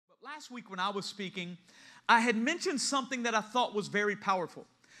last week when I was speaking, I had mentioned something that I thought was very powerful.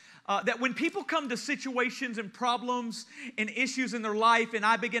 That when people come to situations and problems and issues in their life and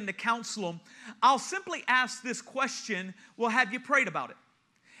I begin to counsel them, I'll simply ask this question, well, have you prayed about it?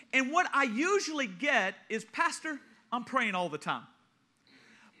 And what I usually get is, Pastor, I'm praying all the time.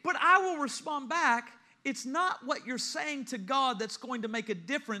 But I will respond back, it's not what you're saying to God that's going to make a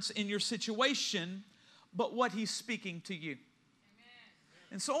difference in your situation, but what He's speaking to you. Amen.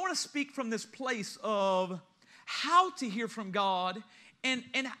 And so I want to speak from this place of how to hear from God and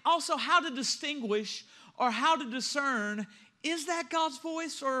also how to distinguish or how to discern, is that God's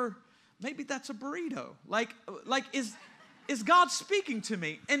voice or maybe that's a burrito? Like is God speaking to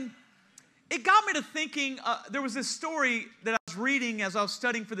me? And it got me to thinking, there was this story that I was reading as I was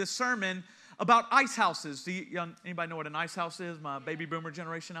studying for this sermon about ice houses. Anybody know what an ice house is? My baby boomer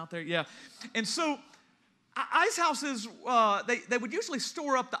generation out there? Yeah. And so ice houses, they would usually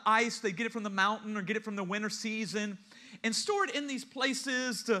store up the ice. They'd get it from the mountain or get it from the winter season and store it in these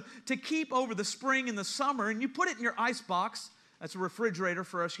places to keep over the spring and the summer. And you put it in your ice box. That's a refrigerator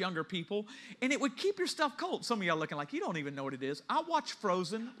for us younger people. And it would keep your stuff cold. Some of y'all looking like you don't even know what it is. I watch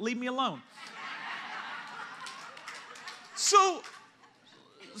Frozen. Leave me alone. So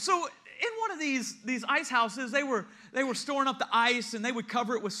in one of these ice houses, they were storing up the ice and they would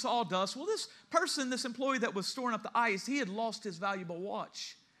cover it with sawdust. Well, this employee that was storing up the ice, he had lost his valuable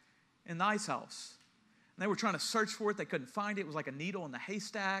watch in the ice house. And they were trying to search for it. They couldn't find it. It was like a needle in the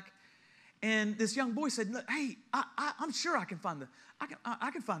haystack. And this young boy said, hey, I'm sure I can find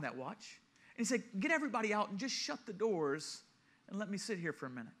that watch. And he said, get everybody out and just shut the doors and let me sit here for a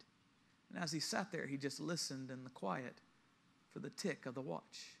minute. And as he sat there, he just listened in the quiet for the tick of the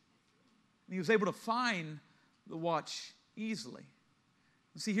watch. And he was able to find the watch easily.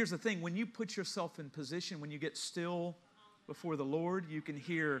 And see, here's the thing. When you put yourself in position, when you get still before the Lord, you can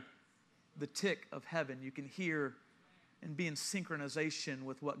hear the tick of heaven. You can hear and be in synchronization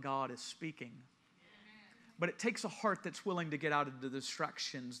with what God is speaking. But it takes a heart that's willing to get out of the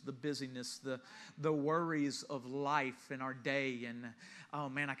distractions, the busyness, the worries of life in our day. And oh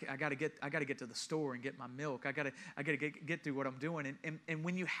man, I got to get to the store and get my milk. I got to get through what I'm doing. And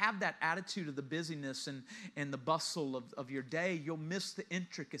when you have that attitude of the busyness and the bustle of your day, you'll miss the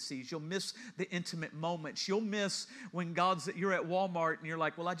intricacies. You'll miss the intimate moments. You'll miss when you're at Walmart and you're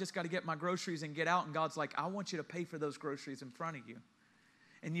like, well, I just got to get my groceries and get out. And God's like, I want you to pay for those groceries in front of you.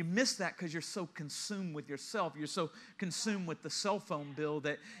 And you miss that because you're so consumed with yourself. You're so consumed with the cell phone bill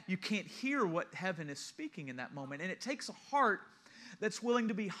that you can't hear what heaven is speaking in that moment. And it takes a heart that's willing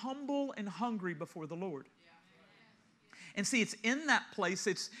to be humble and hungry before the Lord. And see, it's in that place,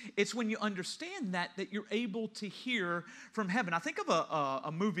 it's when you understand that you're able to hear from heaven. I think of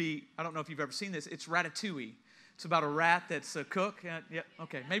a movie, I don't know if you've ever seen this, it's Ratatouille. It's about a rat that's a cook. Yeah,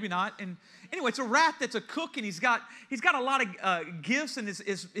 okay, maybe not. And anyway, it's a rat that's a cook, and he's got a lot of gifts, and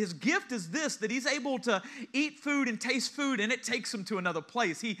his gift is this, that he's able to eat food and taste food, and it takes him to another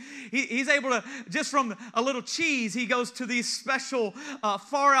place. He's able to, just from a little cheese, he goes to these special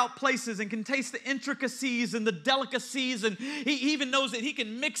far-out places and can taste the intricacies and the delicacies, and he even knows that he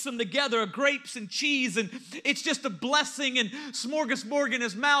can mix them together, grapes and cheese, and it's just a blessing and smorgasbord in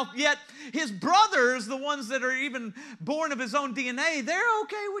his mouth. Yet his brothers, the ones that are even born of his own DNA, they're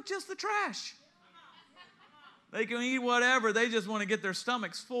okay with just the trash. They can eat whatever. They just want to get their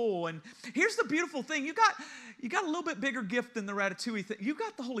stomachs full. And here's the beautiful thing. You got a little bit bigger gift than the Ratatouille thing. You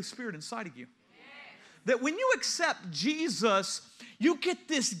got the Holy Spirit inside of you. That when you accept Jesus, you get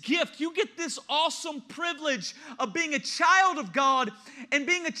this gift. You get this awesome privilege of being a child of God. And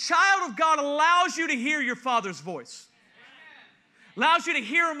being a child of God allows you to hear your Father's voice. Allows you to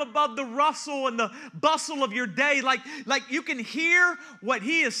hear Him above the rustle and the bustle of your day. Like you can hear what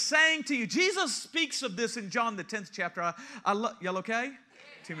He is saying to you. Jesus speaks of this in John the 10th chapter. Y'all okay?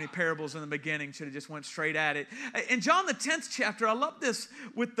 Too many parables in the beginning. Should have just went straight at it. In John the 10th chapter, I love this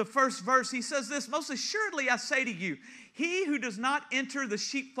with the first verse. He says this, most assuredly I say to you, he who does not enter the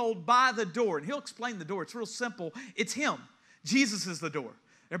sheepfold by the door. And He'll explain the door. It's real simple. It's Him. Jesus is the door.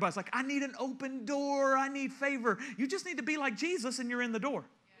 Everybody's like, I need an open door. I need favor. You just need to be like Jesus and you're in the door.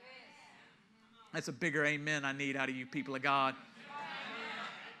 That's a bigger amen I need out of you people of God.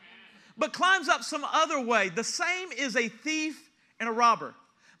 But climbs up some other way. The same is a thief and a robber.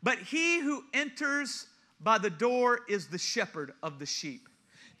 But he who enters by the door is the shepherd of the sheep.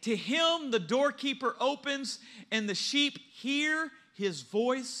 To him the doorkeeper opens, and the sheep hear his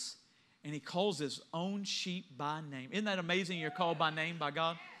voice, and he calls his own sheep by name. Isn't that amazing? You're called by name by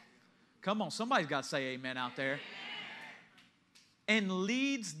God? Come on, somebody's got to say amen out there. And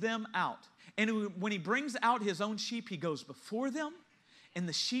leads them out. And when he brings out his own sheep, he goes before them, and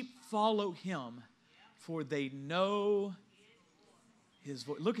the sheep follow him, for they know his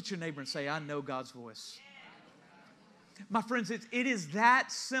voice. Look at your neighbor and say, I know God's voice. My friends, it is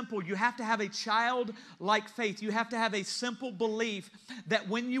that simple. You have to have a childlike faith. You have to have a simple belief that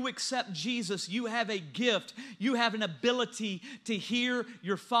when you accept Jesus, you have a gift. You have an ability to hear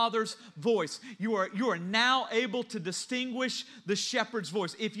your Father's voice. You are now able to distinguish the shepherd's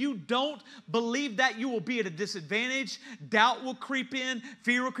voice. If you don't believe that, you will be at a disadvantage. Doubt will creep in.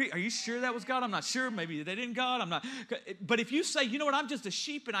 Fear will creep. Are you sure that was God? I'm not sure. Maybe they didn't God. I'm not. But if you say, you know what, I'm just a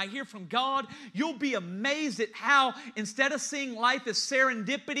sheep and I hear from God, you'll be amazed at how instead of seeing life as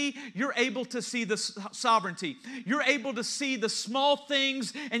serendipity, you're able to see the sovereignty. You're able to see the small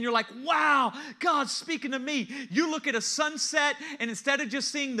things, and you're like, wow, God's speaking to me. You look at a sunset, and instead of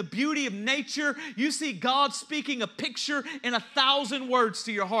just seeing the beauty of nature, you see God speaking a picture in 1,000 words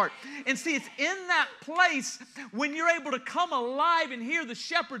to your heart. And see, it's in that place when you're able to come alive and hear the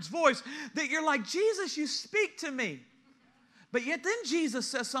shepherd's voice that you're like, Jesus, you speak to me. But yet then Jesus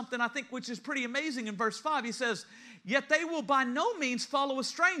says something, I think, which is pretty amazing in verse 5. He says, yet they will by no means follow a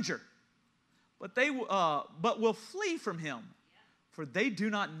stranger, but will flee from him, for they do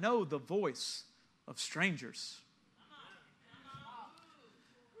not know the voice of strangers.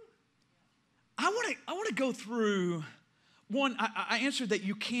 I want to go through one. I answered that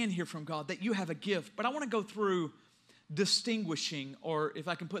you can hear from God, that you have a gift, but I want to go through distinguishing, or if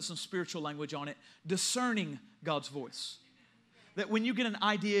I can put some spiritual language on it, discerning God's voice. That when you get an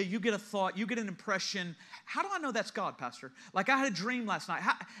idea, you get a thought, you get an impression, how do I know that's God, Pastor? Like I had a dream last night.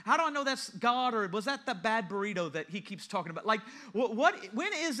 How do I know that's God, or was that the bad burrito that he keeps talking about? Like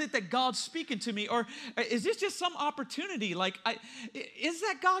when is it that God's speaking to me? Or is this just some opportunity? Like, is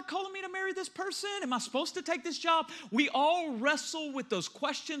that God calling me to marry this person? Am I supposed to take this job? We all wrestle with those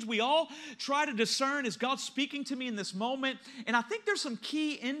questions. We all try to discern, is God speaking to me in this moment? And I think there's some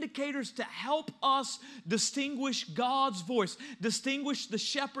key indicators to help us distinguish God's voice. Distinguish the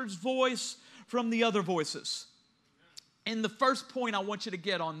shepherd's voice from the other voices. And the first point I want you to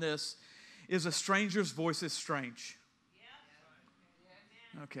get on this is a stranger's voice is strange.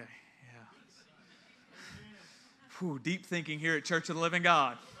 Okay, yeah. Whew, deep thinking here at Church of the Living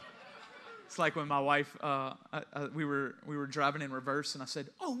God. It's like when my wife, we were driving in reverse, and I said,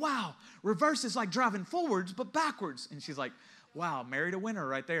 oh, wow, reverse is like driving forwards, but backwards. And she's like, wow, married a winner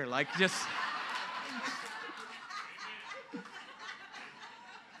right there. Like just...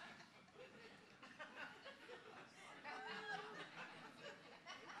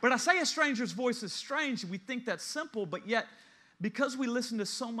 But I say a stranger's voice is strange. We think that's simple, but yet because we listen to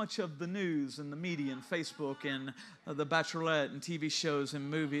so much of the news and the media and Facebook and the Bachelorette and TV shows and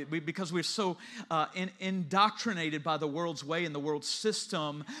movies, because we're so indoctrinated by the world's way and the world's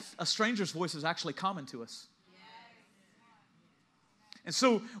system, a stranger's voice is actually common to us. And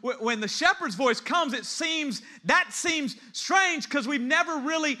so when the shepherd's voice comes, that seems strange because we've never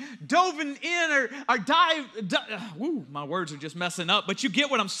really dove in or dived. My words are just messing up, but you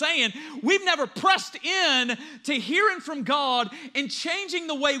get what I'm saying. We've never pressed in to hearing from God and changing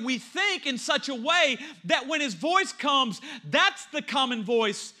the way we think in such a way that when his voice comes, that's the common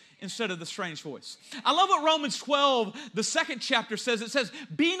voice instead of the strange voice. I love what Romans 12, the second chapter says. It says,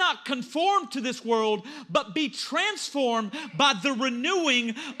 be not conformed to this world, but be transformed by the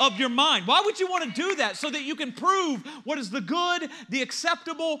renewing of your mind. Why would you want to do that? So that you can prove what is the good, the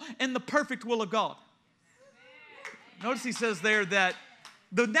acceptable, and the perfect will of God. Notice he says there that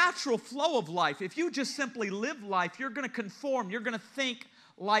the natural flow of life, if you just simply live life, you're going to conform. You're going to think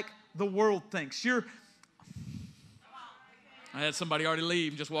like the world thinks. I had somebody already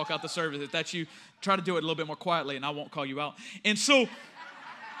leave and just walk out the service. If that's you, try to do it a little bit more quietly and I won't call you out. And so,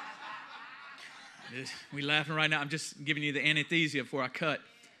 we laughing right now. I'm just giving you the anesthesia before I cut.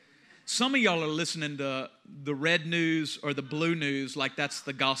 Some of y'all are listening to the red news or the blue news like that's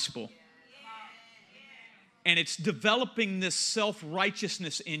the gospel. And it's developing this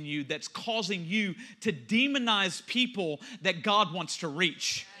self-righteousness in you that's causing you to demonize people that God wants to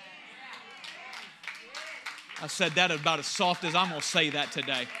reach. I said that about as soft as I'm going to say that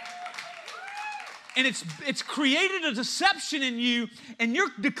today. And it's created a deception in you, and you're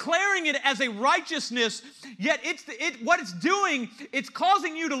declaring it as a righteousness, yet what it's doing, it's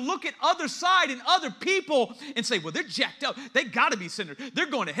causing you to look at other side and other people and say, well, they're jacked up. They got to be sinners. They're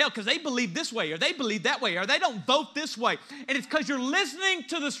going to hell because they believe this way, or they believe that way, or they don't vote this way. And it's because you're listening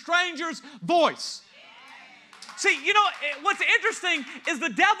to the stranger's voice. See, you know, what's interesting is the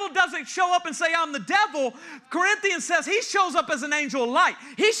devil doesn't show up and say, I'm the devil. Corinthians says he shows up as an angel of light.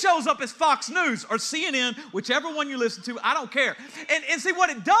 He shows up as Fox News or CNN, whichever one you listen to, I don't care. And see, what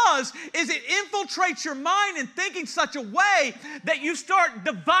it does is it infiltrates your mind and thinking such a way that you start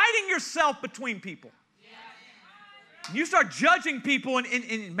dividing yourself between people. You start judging people,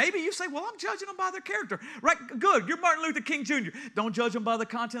 and maybe you say, well, I'm judging them by their character. Right? Good. You're Martin Luther King Jr. Don't judge them by the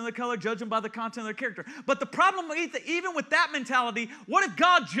content of the color. Judge them by the content of their character. But the problem, even with that mentality, what if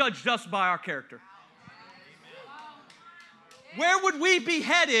God judged us by our character? Where would we be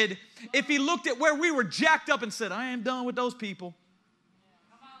headed if he looked at where we were jacked up and said, I am done with those people.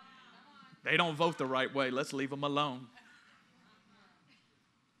 They don't vote the right way. Let's leave them alone.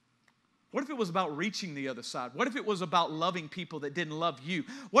 What if it was about reaching the other side? What if it was about loving people that didn't love you?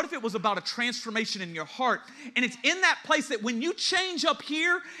 What if it was about a transformation in your heart? And it's in that place that when you change up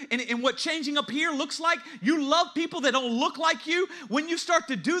here, and what changing up here looks like, you love people that don't look like you. When you start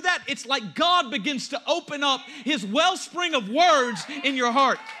to do that, it's like God begins to open up his wellspring of words in your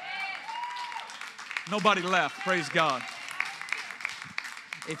heart. Nobody left. Praise God.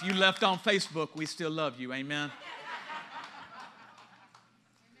 If you left on Facebook, we still love you. Amen.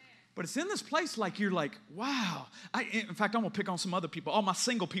 But it's in this place like you're like, wow. In fact, I'm going to pick on some other people, all my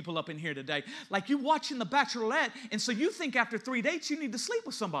single people up in here today. Like you watching The Bachelorette, and so you think after 3 dates you need to sleep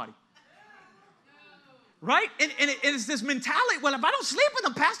with somebody. Right? And it's this mentality, well, if I don't sleep with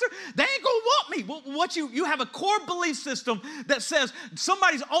them, Pastor, they ain't going to want me. Well, what you have a core belief system that says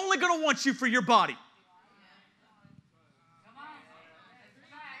somebody's only going to want you for your body.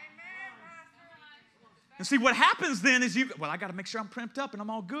 And see, what happens then is I got to make sure I'm primed up and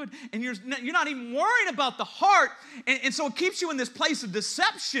I'm all good. And you're not even worrying about the heart. And so it keeps you in this place of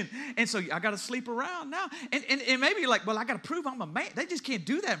deception. And so I got to sleep around now. And maybe you're like, well, I got to prove I'm a man. They just can't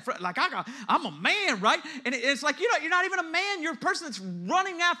do that. Like, I'm a man, right? And it's like, you're not even a man. You're a person that's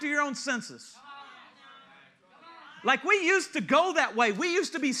running after your own senses. Like we used to go that way. We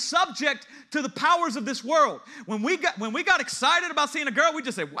used to be subject to the powers of this world. When we got excited about seeing a girl, we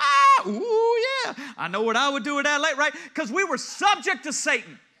just say, wow, ooh, yeah. I know what I would do with that late, right? Because we were subject to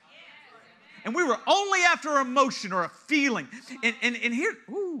Satan. And we were only after an emotion or a feeling. And here,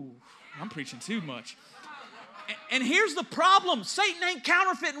 ooh, I'm preaching too much. And here's the problem. Satan ain't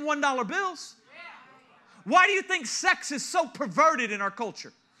counterfeiting $1 bills. Why do you think sex is so perverted in our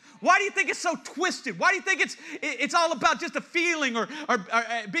culture? Why do you think it's so twisted? Why do you think it's all about just a feeling or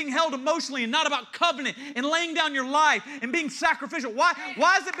being held emotionally and not about covenant and laying down your life and being sacrificial? Why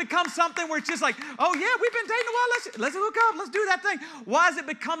has it become something where it's just like, oh yeah, we've been dating a while, let's hook up, let's do that thing. Why has it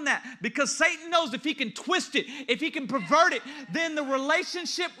become that? Because Satan knows if he can twist it, if he can pervert it, then the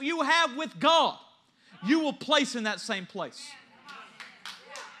relationship you have with God, you will place in that same place.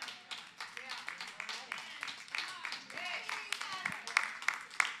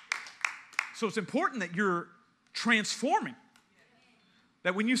 So it's important that you're transforming.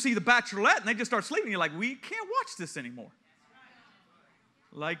 That when you see The Bachelorette and they just start sleeping, you're like, we can't watch this anymore.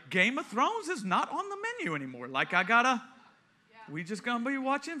 Like Game of Thrones is not on the menu anymore. Like we just gonna be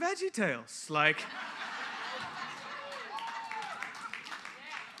watching VeggieTales. Like,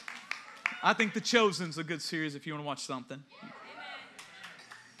 I think The Chosen's a good series if you want to watch something.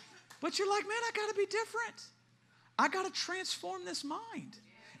 But you're like, man, I gotta be different. I gotta transform this mind.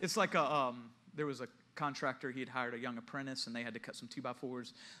 It's like there was a contractor, he had hired a young apprentice, and they had to cut some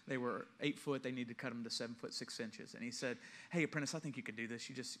 2x4s. They were 8 foot, they needed to cut them to 7 foot 6 inches. And he said, hey, apprentice, I think you could do this.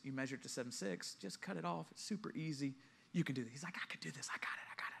 You measure it to 7.6, just cut it off. It's super easy. You can do this. He's like, I could do this. I got it.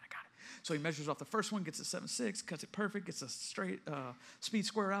 So he measures off the first one, gets it 7.6, cuts it perfect, gets a straight speed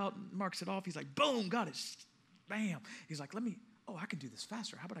square out, marks it off. He's like, boom, got it. Bam. He's like, I can do this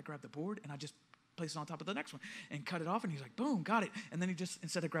faster. How about I grab the board and I just place it on top of the next one and cut it off, and he's like, boom, got it. And then he just,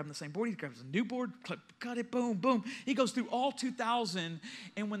 instead of grabbing the same board, he grabs a new board, cut it, boom, boom. He goes through all 2,000,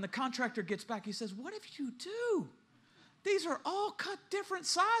 and when the contractor gets back, he says, what if you do? These are all cut different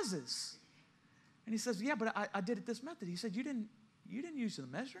sizes. And he says, yeah, but I did it this method. He said, you didn't use the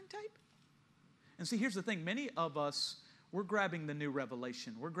measuring tape? And see, here's the thing. Many of us, we're grabbing the new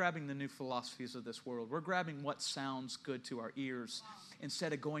revelation. We're grabbing the new philosophies of this world. We're grabbing what sounds good to our ears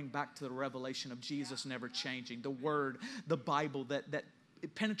instead of going back to the revelation of Jesus never changing, the Word, the Bible that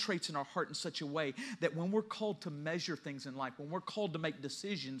it penetrates in our heart in such a way that when we're called to measure things in life, when we're called to make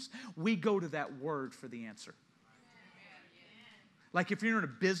decisions, we go to that Word for the answer. Like if you're in a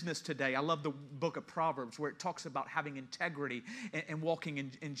business today, I love the book of Proverbs where it talks about having integrity and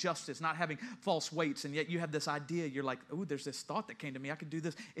walking in justice, not having false weights. And yet you have this idea, you're like, oh, there's this thought that came to me. I could do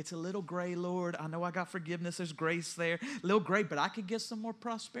this. It's a little gray, Lord. I know I got forgiveness. There's grace there. A little gray, but I could get some more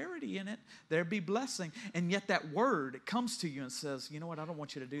prosperity in it. There'd be blessing. And yet that word comes to you and says, you know what? I don't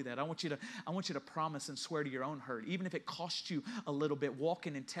want you to do that. I want you to promise and swear to your own hurt. Even if it costs you a little bit, walk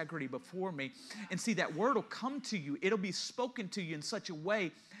in integrity before me. And see, that word will come to you. It'll be spoken to you in such a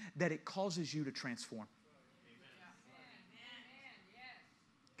way that it causes you to transform.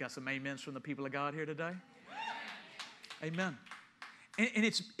 Got some amens from the people of God here today? Amen. And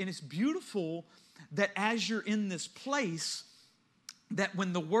it's beautiful that as you're in this place, that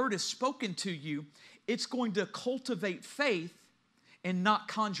when the word is spoken to you, it's going to cultivate faith and not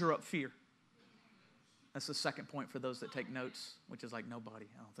conjure up fear. That's the second point for those that take notes, which is like nobody,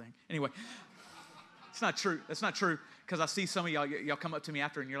 I don't think. Anyway. It's not true. That's not true, because I see some of y'all come up to me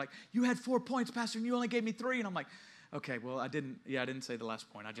after and you're like, you had 4 points, Pastor, and you only gave me 3. And I'm like, okay, well, I didn't say the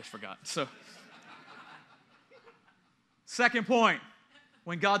last point. I just forgot. So, second point,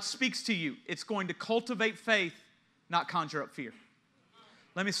 when God speaks to you, it's going to cultivate faith, not conjure up fear.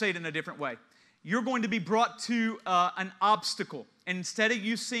 Let me say it in a different way. You're going to be brought to an obstacle. And instead of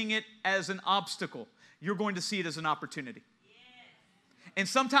you seeing it as an obstacle, you're going to see it as an opportunity. And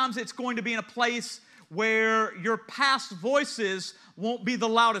sometimes it's going to be in a place where your past voices won't be the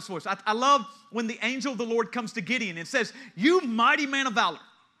loudest voice. I love when the angel of the Lord comes to Gideon and says, you mighty man of valor.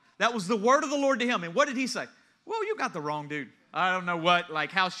 That was the word of the Lord to him. And what did he say? Well, you got the wrong dude. I don't know what, like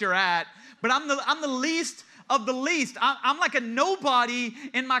house you're at, but I'm the least of the least. I'm like a nobody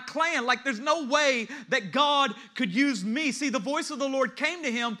in my clan. Like there's no way that God could use me. See, the voice of the Lord came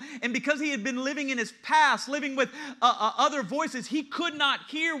to him, and because he had been living in his past, living with other voices, he could not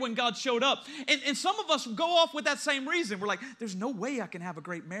hear when God showed up. And some of us go off with that same reason. We're like, there's no way I can have a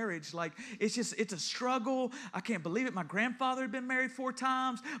great marriage. Like it's a struggle. I can't believe it. My grandfather had been married 4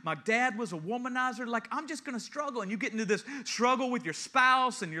 times. My dad was a womanizer. Like I'm just going to struggle. And you get into this struggle with your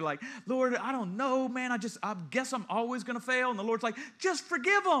spouse, and you're like, Lord, I don't know, man. I guess I'm always going to fail. And the Lord's like, just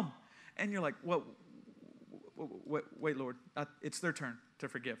forgive them. And you're like, well, wait, Lord, it's their turn to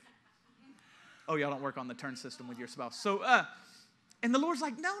forgive. Oh, y'all don't work on the turn system with your spouse. So, and the Lord's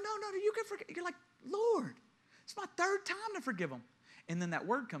like, no, you can forgive. You're like, Lord, it's my 3rd time to forgive them. And then that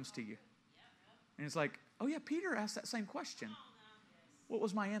word comes to you. And it's like, oh yeah, Peter asked that same question. What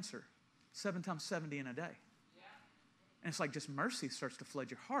was my answer? 7 times 70 in a day. And it's like just mercy starts to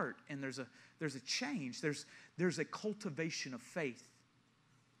flood your heart, and there's a change. There's a cultivation of faith,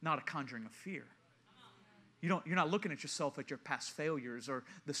 not a conjuring of fear. You're not looking at yourself at your past failures or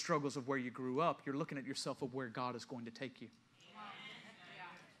the struggles of where you grew up. You're looking at yourself of where God is going to take you.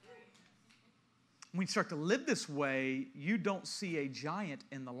 When you start to live this way, you don't see a giant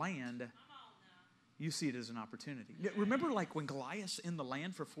in the land. You see it as an opportunity. Remember like when Goliath's in the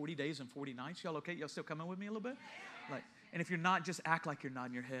land for 40 days and 40 nights? Y'all okay? Y'all still coming with me a little bit? Like, and if you're not, just act like you're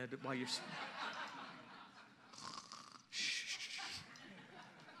nodding your head while you're...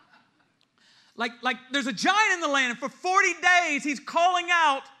 Like there's a giant in the land, and for 40 days he's calling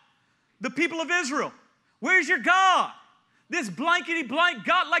out the people of Israel. Where's your God? This blankety blank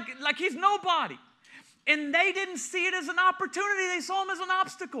God, like he's nobody. And they didn't see it as an opportunity. They saw him as an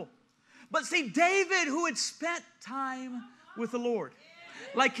obstacle. But see, David, who had spent time with the Lord,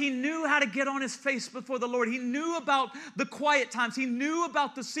 like he knew how to get on his face before the Lord. He knew about the quiet times. He knew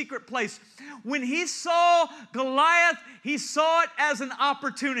about the secret place. When he saw Goliath, he saw it as an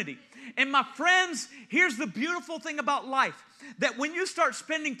opportunity. And my friends, here's the beautiful thing about life. That when you start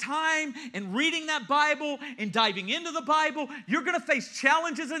spending time and reading that Bible and diving into the Bible, you're going to face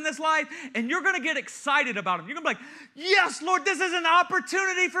challenges in this life, and you're going to get excited about them. You're going to be like, yes, Lord, this is an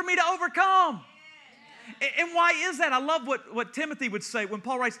opportunity for me to overcome. And why is that? I love what Timothy would say when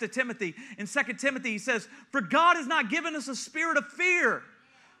Paul writes to Timothy. In 2 Timothy, he says, for God has not given us a spirit of fear,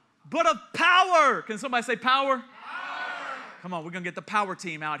 but of power. Can somebody say power? Power. Come on, we're going to get the power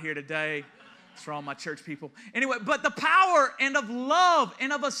team out here today. It's for all my church people. Anyway, but the power and of love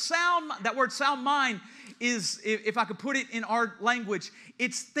and of a sound, that word sound mind is, if I could put it in our language,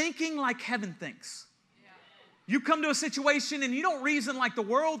 it's thinking like heaven thinks. You come to a situation and you don't reason like the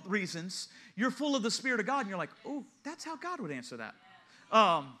world reasons. You're full of the Spirit of God, and you're like, oh, that's how God would answer that.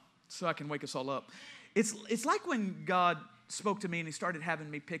 So I can wake us all up. It's like when God spoke to me and he started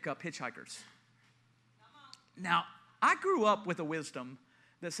having me pick up hitchhikers. Now, I grew up with a wisdom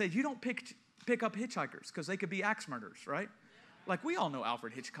that said you don't pick up hitchhikers because they could be axe murderers, right? Like we all know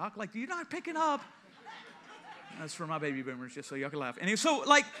Alfred Hitchcock. Like you're not picking up. That's for my baby boomers, just so y'all can laugh. And so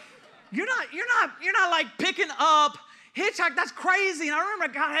like you're not like picking up hitchhike, that's crazy. And I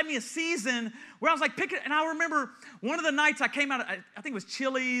remember God had me a season where I was like picking, and I remember one of the nights I came out, I think it was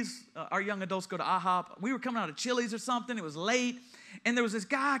Chili's. Our young adults go to IHOP. We were coming out of Chili's or something. It was late. And there was this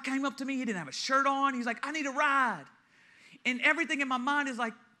guy came up to me. He didn't have a shirt on. He's like, I need a ride. And everything in my mind is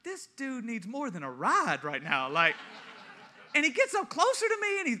like, this dude needs more than a ride right now. Like, and he gets up closer to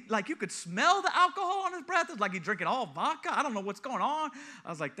me, and he's like, you could smell the alcohol on his breath. It's like he's drinking all vodka. I don't know what's going on. I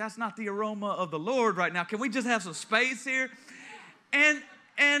was like, that's not the aroma of the Lord right now. Can we just have some space here? And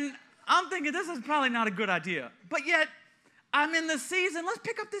I'm thinking, this is probably not a good idea. But yet, I'm in the season. Let's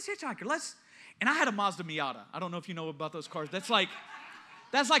pick up this hitchhiker. And I had a Mazda Miata. I don't know if you know about those cars. That's like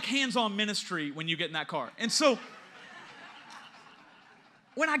hands-on ministry when you get in that car. And so,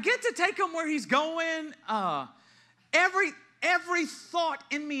 when I get to take him where he's going, every thought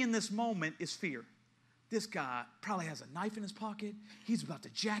in me in this moment is fear. This guy probably has a knife in his pocket. He's about to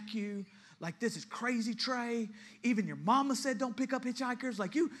jack you. Like, this is crazy, Trey. Even your mama said don't pick up hitchhikers.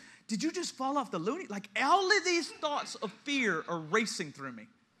 Like, did you just fall off the loony? Like, all of these thoughts of fear are racing through me.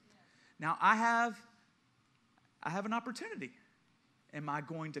 Now, I have an opportunity. Am I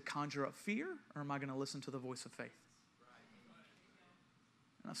going to conjure up fear, or am I going to listen to the voice of faith?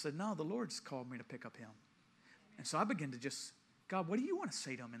 And I said, no, the Lord's called me to pick up him. And so I began to just, God, what do you want to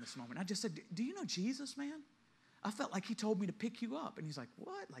say to him in this moment? I just said, do you know Jesus, man? I felt like he told me to pick you up. And he's like,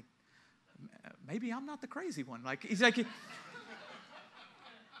 what? Like, maybe I'm not the crazy one. Like, he's like,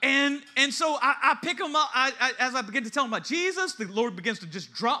 and so I pick him up. As I begin to tell him about Jesus, the Lord begins to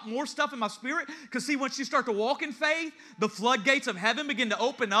just drop more stuff in my spirit. Because see, once you start to walk in faith, the floodgates of heaven begin to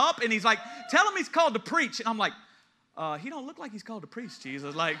open up. And he's like, tell him he's called to preach. And I'm like, he don't look like he's called to preach,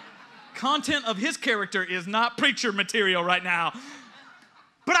 Jesus. Like, content of his character is not preacher material right now.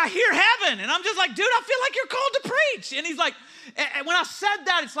 But I hear heaven, and I'm just like, dude, I feel like you're called to preach. And he's like, and when I said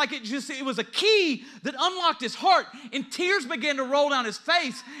that, it's like it was a key that unlocked his heart, and tears began to roll down his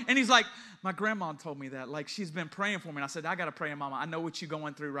face. And he's like, my grandma told me that. Like, she's been praying for me. And I said, I got to pray, Mama. I know what you're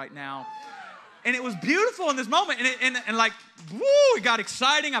going through right now. And it was beautiful in this moment. And like, woo, it got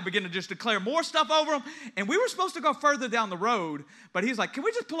exciting. I began to just declare more stuff over him. And we were supposed to go further down the road. But he's like, can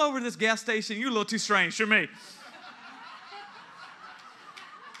we just pull over to this gas station? You're a little too strange for me.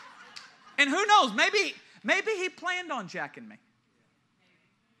 And who knows, maybe he planned on jacking me.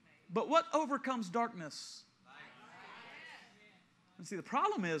 But what overcomes darkness? And see, the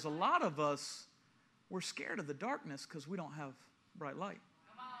problem is a lot of us, we're scared of the darkness because we don't have bright light.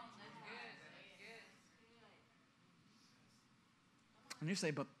 And you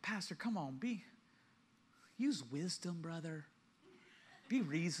say, but Pastor, come on, use wisdom, brother. Be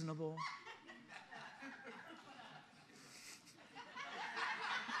reasonable.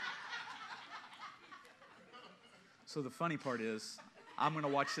 So the funny part is, I'm going to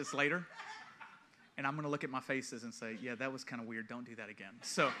watch this later, and I'm going to look at my faces and say, yeah, that was kind of weird. Don't do that again.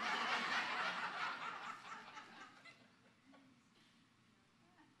 So,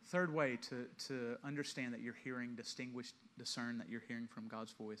 third way to understand that you're hearing, discern that you're hearing from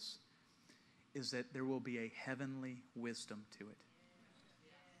God's voice is that there will be a heavenly wisdom to it.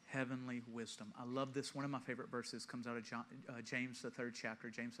 Heavenly wisdom. I love this. One of my favorite verses comes out of James, the 3rd chapter.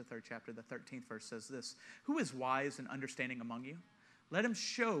 James, the 3rd chapter, the 13th verse says this: who is wise and understanding among you? Let him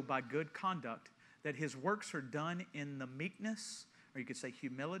show by good conduct that his works are done in the meekness, or you could say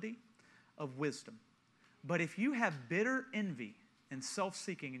humility, of wisdom. But if you have bitter envy and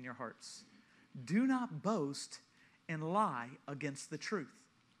self-seeking in your hearts, do not boast and lie against the truth.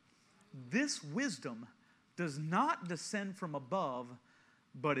 This wisdom does not descend from above,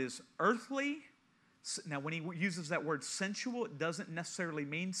 but is earthly. Now, when he uses that word sensual, it doesn't necessarily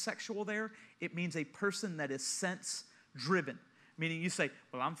mean sexual there. It means a person that is sense-driven. Meaning you say,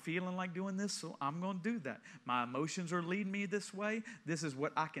 well, I'm feeling like doing this, so I'm going to do that. My emotions are leading me this way. This is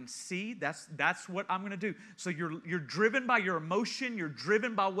what I can see. That's what I'm going to do. So you're driven by your emotion. You're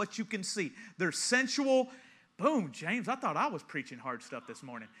driven by what you can see. They're sensual. Boom, James, I thought I was preaching hard stuff this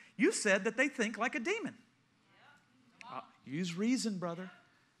morning. You said that they think like a demon. Use reason, brother.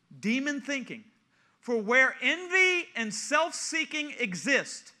 Demon thinking. For where envy and self-seeking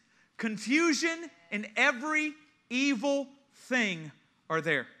exist, confusion and every evil thing are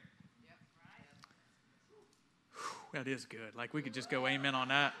there. Whew, that is good. Like, we could just go amen on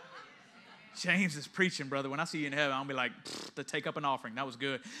that. James is preaching, brother. When I see you in heaven, I'll be like, to take up an offering. That was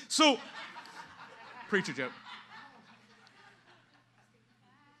good. So, preacher joke.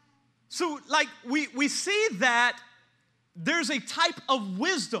 So, like, we see that there's a type of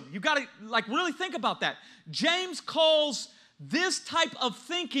wisdom. You got to, like, really think about that. James calls this type of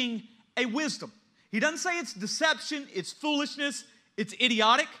thinking a wisdom. He doesn't say it's deception, it's foolishness, it's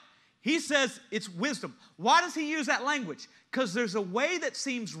idiotic. He says it's wisdom. Why does he use that language? Because there's a way that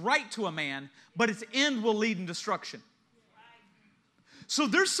seems right to a man, but its end will lead in destruction. So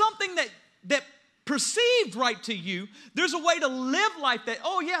there's something that perceived right to you. There's a way to live life that,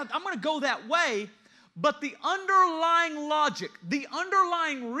 oh yeah, I'm going to go that way. But the underlying logic, the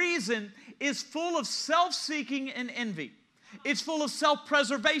underlying reason is full of self-seeking and envy. It's full of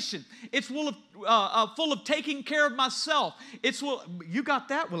self-preservation. It's full of taking care of myself. You got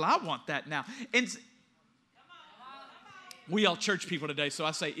that? Well, I want that now. And we all church people today, so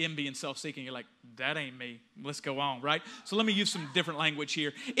I say envy and self-seeking. You're like, that ain't me. Let's go on, right? So let me use some different language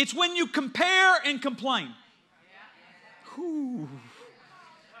here. It's when you compare and complain. Whew.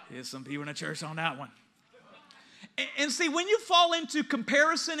 There's some people in the church on that one. And see, when you fall into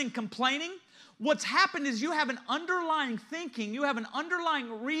comparison and complaining, what's happened is you have an underlying thinking, you have an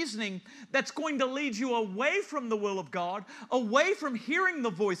underlying reasoning that's going to lead you away from the will of God, away from hearing the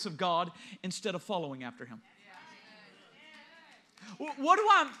voice of God, instead of following after Him. What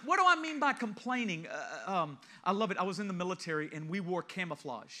do I mean by complaining? I love it. I was in the military and we wore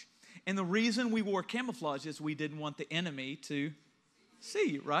camouflage. And the reason we wore camouflage is we didn't want the enemy to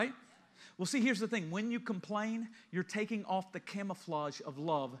see you, right? Well, see, here's the thing. When you complain, you're taking off the camouflage of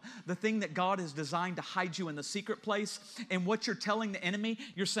love, the thing that God has designed to hide you in the secret place. And what you're telling the enemy,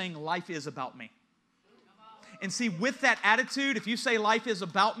 you're saying life is about me. And see, with that attitude, if you say life is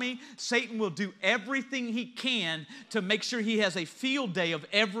about me, Satan will do everything he can to make sure he has a field day of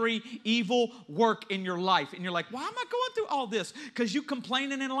every evil work in your life. And you're like, why am I going through all this? Because you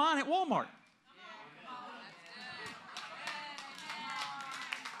complaining in line at Walmart.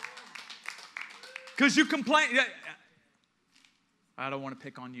 Because you complain. I don't want to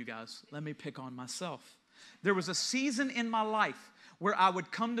pick on you guys. Let me pick on myself. There was a season in my life where I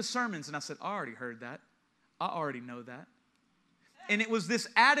would come to sermons and I said, I already heard that. I already know that. And it was this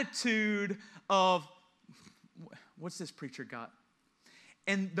attitude of, what's this preacher got?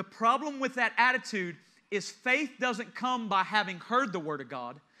 And the problem with that attitude is faith doesn't come by having heard the Word of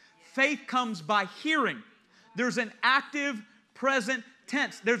God. Faith comes by hearing. There's an active, present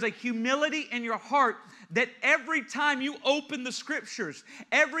tense. There's a humility in your heart that every time you open the Scriptures,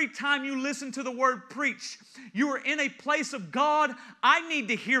 every time you listen to the Word preached, you are in a place of, God, I need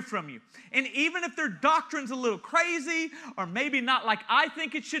to hear from you. And even if their doctrine's a little crazy or maybe not like I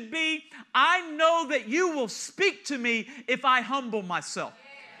think it should be, I know that you will speak to me if I humble myself.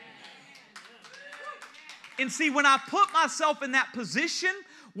 And see, when I put myself in that position,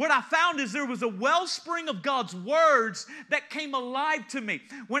 what I found is there was a wellspring of God's words that came alive to me.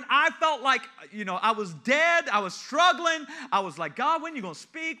 When I felt like, I was dead, I was struggling, I was like, God, when are you going to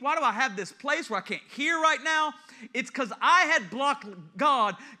speak? Why do I have this place where I can't hear right now? It's because I had blocked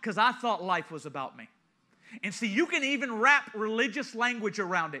God because I thought life was about me. And see, you can even wrap religious language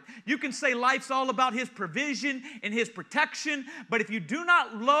around it. You can say life's all about His provision and His protection, but if you do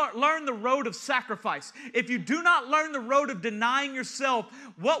not learn the road of sacrifice, if you do not learn the road of denying yourself,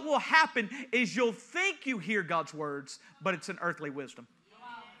 what will happen is you'll think you hear God's words, but it's an earthly wisdom.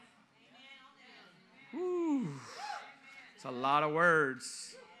 Ooh, it's a lot of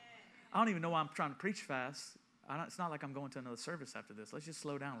words. I don't even know why I'm trying to preach fast. It's not like I'm going to another service after this. Let's just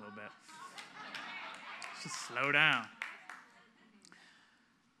slow down a little bit. Just slow down.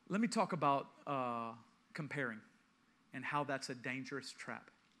 Let me talk about comparing and how that's a dangerous trap.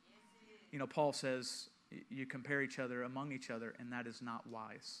 Paul says you compare each other among each other, and that is not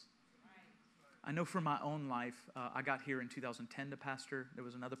wise. I know for my own life, I got here in 2010 to pastor. There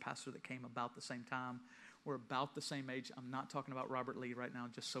was another pastor that came about the same time. We're about the same age. I'm not talking about Robert Lee right now,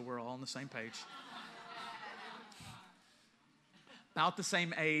 just so we're all on the same page. About the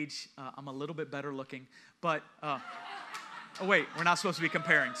same age. I'm a little bit better looking. But, oh wait, we're not supposed to be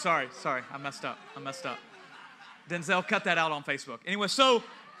comparing. Sorry, I messed up. Denzel, cut that out on Facebook. Anyway, so,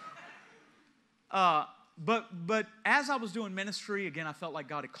 but as I was doing ministry, again, I felt like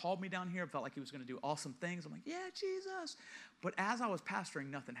God had called me down here. I felt like He was going to do awesome things. I'm like, yeah, Jesus. But as I was pastoring,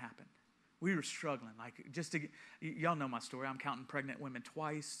 nothing happened. We were struggling. Y'all know my story. I'm counting pregnant women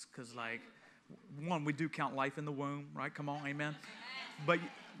twice because, one, we do count life in the womb, right? Come on, amen.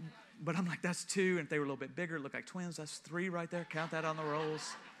 But I'm like, that's 2. And if they were a little bit bigger, it looked like twins. That's 3 right there. Count that on the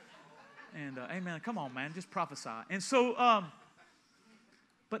rolls. And amen. Come on, man. Just prophesy. And so,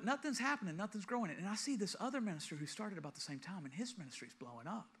 but nothing's happening. Nothing's growing. And I see this other minister who started about the same time, and his ministry's blowing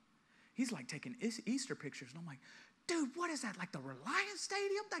up. He's like taking Easter pictures. And I'm like, dude, what is that? Like the Reliance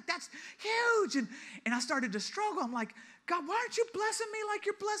Stadium? Like that's huge. And I started to struggle. I'm like, God, why aren't you blessing me like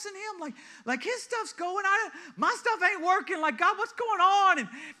you're blessing him? Like his stuff's going on. My stuff ain't working. Like, God, what's going on?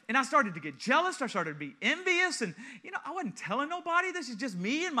 And I started to get jealous. I started to be envious. And, I wasn't telling nobody. This is just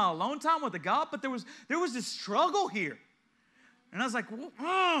me and my alone time with the God. But there was this struggle here. And I was like,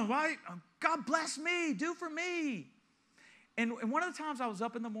 why? God bless me. Do for me. And one of the times I was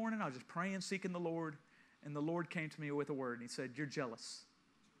up in the morning, I was just praying, seeking the Lord. And the Lord came to me with a word, and he said, you're jealous.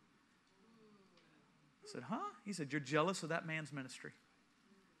 I said, huh? He said, you're jealous of that man's ministry.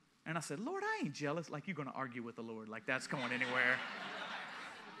 And I said, Lord, I ain't jealous. Like, you're going to argue with the Lord. Like, that's going anywhere.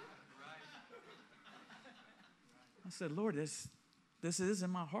 I said, Lord, this is in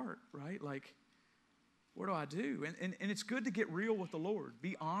my heart, right? Like, what do I do? And it's good to get real with the Lord.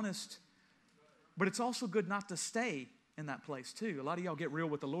 Be honest. But it's also good not to stay in that place too. A lot of y'all get real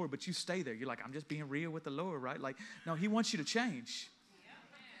with the Lord, but you stay there. You're like, I'm just being real with the Lord, right? Like, no, he wants you to change.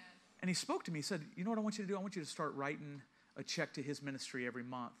 And he spoke to me. He said, you know what I want you to do? I want you to start writing a check to his ministry every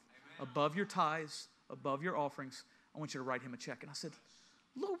month. Amen. Above your tithes, above your offerings, I want you to write him a check. And I said,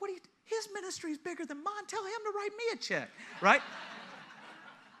 Lord, his ministry is bigger than mine. Tell him to write me a check, right?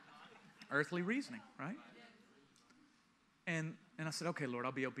 Earthly reasoning, right? And I said, okay, Lord,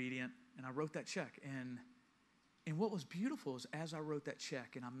 I'll be obedient. And I wrote that check. And what was beautiful is as I wrote that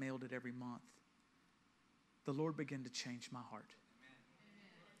check and I mailed it every month, the Lord began to change my heart.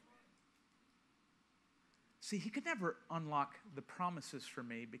 See, he could never unlock the promises for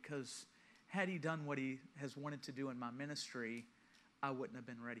me because had he done what he has wanted to do in my ministry, I wouldn't have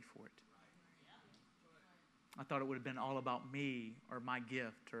been ready for it. I thought it would have been all about me or my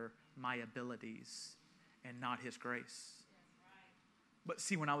gift or my abilities and not his grace. But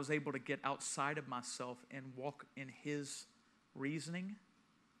see, when I was able to get outside of myself and walk in his reasoning,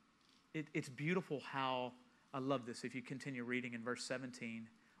 it's beautiful how, I love this. If you continue reading in verse 17,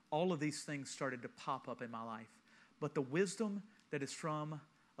 all of these things started to pop up in my life. But the wisdom that is from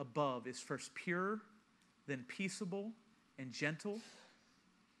above is first pure, then peaceable and gentle,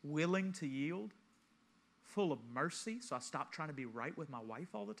 willing to yield, full of mercy. So I stopped trying to be right with my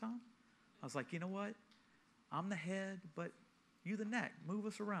wife all the time. I was like, you know what? I'm the head, but you the neck. Move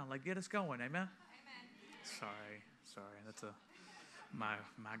us around. Like, get us going. Amen? Amen. Sorry. That's my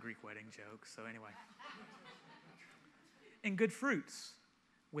Greek wedding joke. So anyway. And good fruits,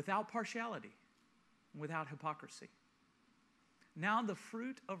 without partiality, without hypocrisy. Now the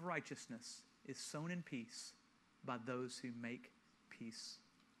fruit of righteousness is sown in peace by those who make peace.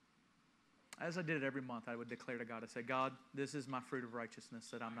 As I did it every month, I would declare to God, I said, God, this is my fruit of righteousness,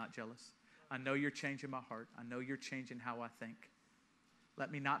 that I'm not jealous. I know you're changing my heart. I know you're changing how I think.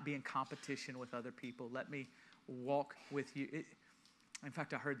 Let me not be in competition with other people. Let me walk with you. In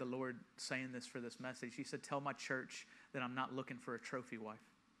fact, I heard the Lord saying this for this message. He said, tell my church that I'm not looking for a trophy wife.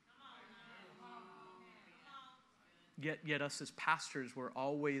 Yet us as pastors, we're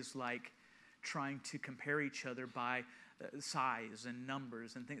always like trying to compare each other by size and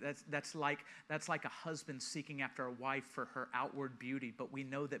numbers and things. That's like a husband seeking after a wife for her outward beauty. But we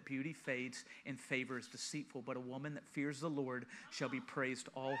know that beauty fades and favor is deceitful. But a woman that fears the Lord shall be praised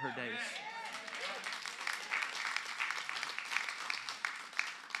all her days.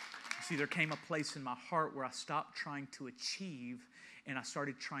 See, there came a place in my heart where I stopped trying to achieve and I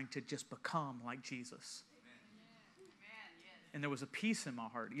started trying to just become like Jesus. And there was a peace in my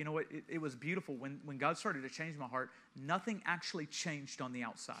heart. You know what? It was beautiful. When God started to change my heart, nothing actually changed on the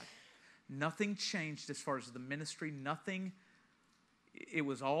outside. Nothing changed as far as the ministry. Nothing. It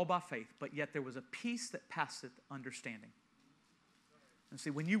was all by faith. But yet there was a peace that passeth understanding. And see,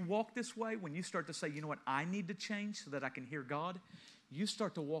 when you walk this way, when you start to say, you know what? I need to change so that I can hear God, you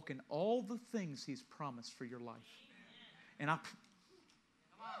start to walk in all the things He's promised for your life. And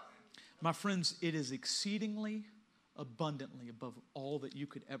my friends, it is exceedingly abundantly above all that you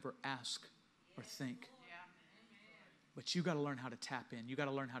could ever ask or think. But you got to learn how to tap in. You got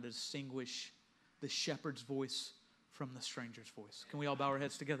to learn how to distinguish the shepherd's voice from the stranger's voice. Can we all bow our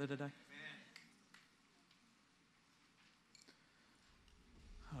heads together today?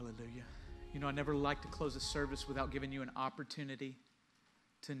 Hallelujah. You know, I never like to close a service without giving you an opportunity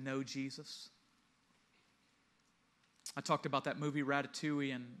to know Jesus. I talked about that movie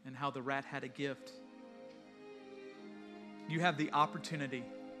Ratatouille and how the rat had a gift. You have the opportunity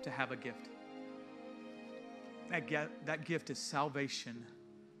to have a gift. That gift is salvation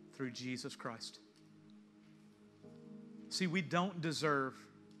through Jesus Christ. See, we don't deserve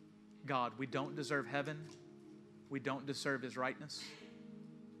God. We don't deserve heaven. We don't deserve His rightness.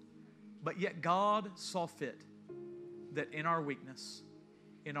 But yet God saw fit that in our weakness,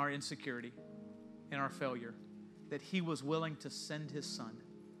 in our insecurity, in our failure, that He was willing to send His Son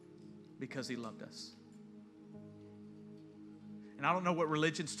because He loved us. And I don't know what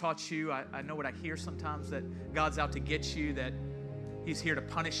religion's taught you. I know what I hear sometimes, that God's out to get you, that He's here to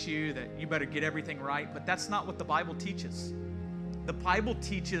punish you, that you better get everything right. But that's not what the Bible teaches. The Bible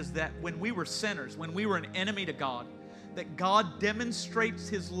teaches that when we were sinners, when we were an enemy to God, that God demonstrates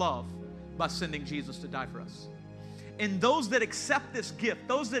His love by sending Jesus to die for us. And those that accept this gift,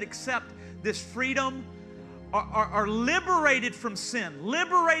 those that accept this freedom, are liberated from sin,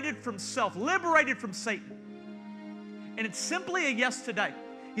 liberated from self, liberated from Satan. And it's simply a yes today.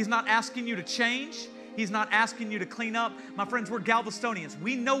 He's not asking you to change. He's not asking you to clean up. My friends, we're Galvestonians.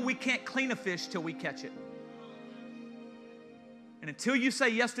 We know we can't clean a fish till we catch it. And until you say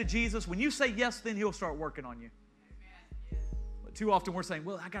yes to Jesus, when you say yes, then He'll start working on you. But too often we're saying,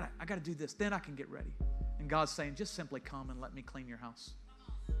 well, I gotta do this, then I can get ready. And God's saying, just simply come and let me clean your house.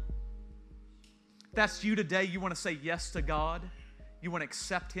 If that's you today, you want to say yes to God. You want to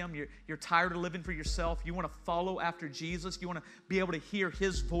accept Him. You're tired of living for yourself. You want to follow after Jesus. You want to be able to hear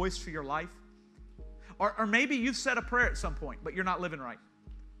His voice for your life. Or maybe you've said a prayer at some point, but you're not living right.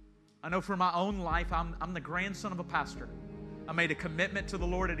 I know for my own life, I'm the grandson of a pastor. I made a commitment to the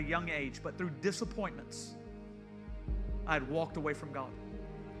Lord at a young age, but through disappointments, I had walked away from God.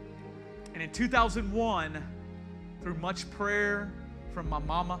 And in 2001, through much prayer from my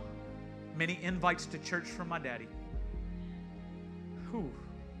mama, many invites to church from my daddy.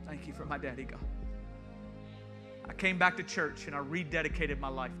 Thank you for my daddy, God. I came back to church and I rededicated my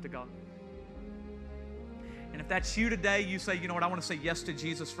life to God. And if that's you today, you say, you know what, I want to say yes to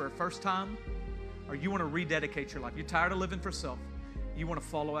Jesus for a first time, or you want to rededicate your life. You're tired of living for self. You want to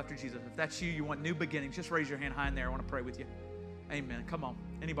follow after Jesus. If that's you, you want new beginnings, just raise your hand high in there. I want to pray with you. Amen. Come on.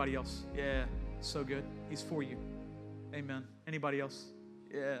 Anybody else? Yeah, so good. He's for you. Amen. Anybody else?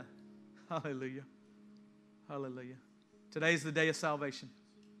 Yeah. Hallelujah. Hallelujah. Today's the day of salvation.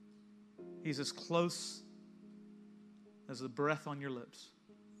 He's as close as the breath on your lips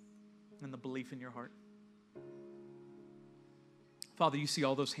and the belief in your heart. Father, you see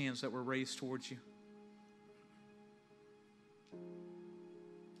all those hands that were raised towards you.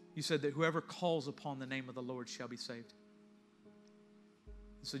 You said that whoever calls upon the name of the Lord shall be saved.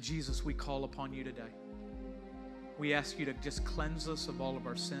 So Jesus, we call upon you today. We ask you to just cleanse us of all of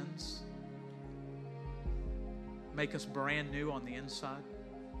our sins. Make us brand new on the inside.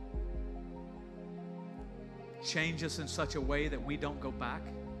 Change us in such a way that we don't go back,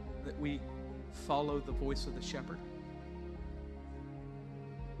 that we follow the voice of the shepherd.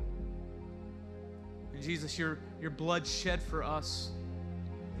 And Jesus, your blood shed for us,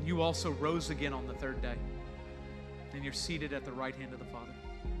 and you also rose again on the third day. And you're seated at the right hand of the Father.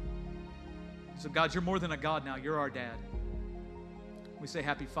 So God, you're more than a God now. You're our dad. We say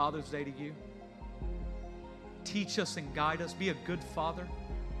happy Father's Day to you. Teach us and guide us. Be a good father.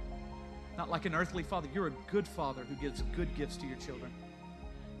 Not like an earthly father. You're a good father who gives good gifts to your children.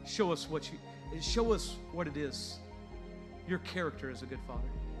 Show us what it is. Your character as a good father.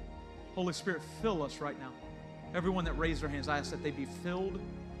 Holy Spirit, fill us right now. Everyone that raised their hands, I ask that they be filled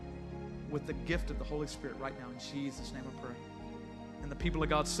with the gift of the Holy Spirit right now. In Jesus' name I pray. And the people of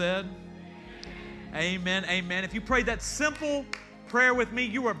God said, amen, amen. If you prayed that simple prayer with me,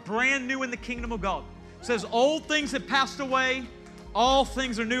 you are brand new in the kingdom of God. It says, old things have passed away. All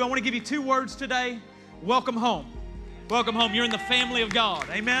things are new. I want to give you 2 words today. Welcome home. Welcome home. You're in the family of God.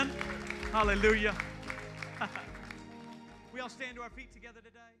 Amen. Hallelujah. We all stand to our feet together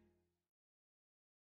today.